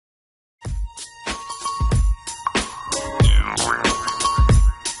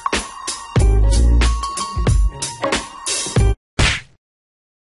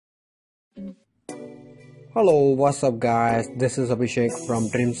Hello, what's up guys? This is Abhishek from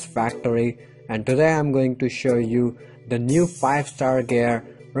Dreams Factory, and today I'm going to show you the new 5-star gear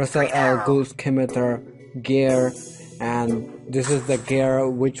Russell L. Ghul scimitar gear, and this is the gear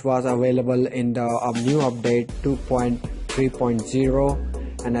which was available in the new update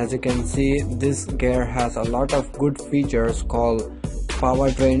 2.3.0. and as you can see, this gear has a lot of good features called power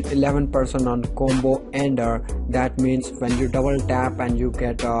drain 11% on combo ender. That means when you double tap and you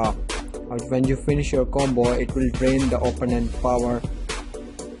get when you finish your combo, it will drain the opponent power.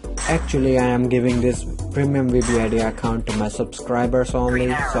 Actually, I am giving this premium VBID account to my subscribers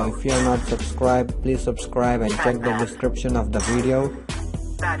only, so if you are not subscribed, please subscribe and check the description of the video.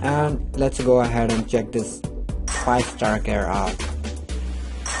 And let's go ahead and check this 5-star gear out.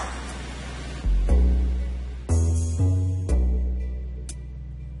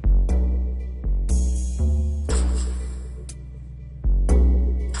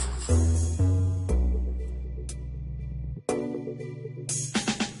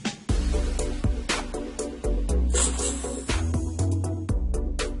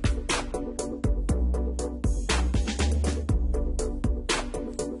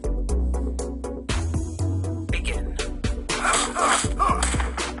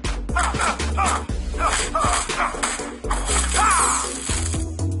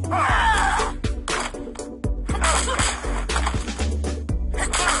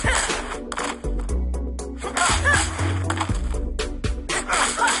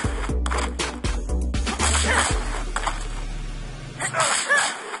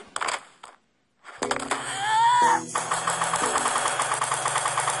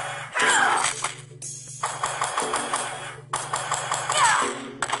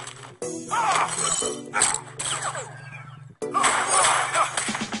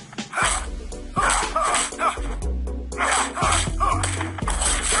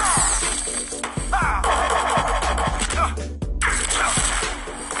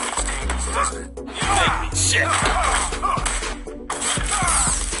 Shit!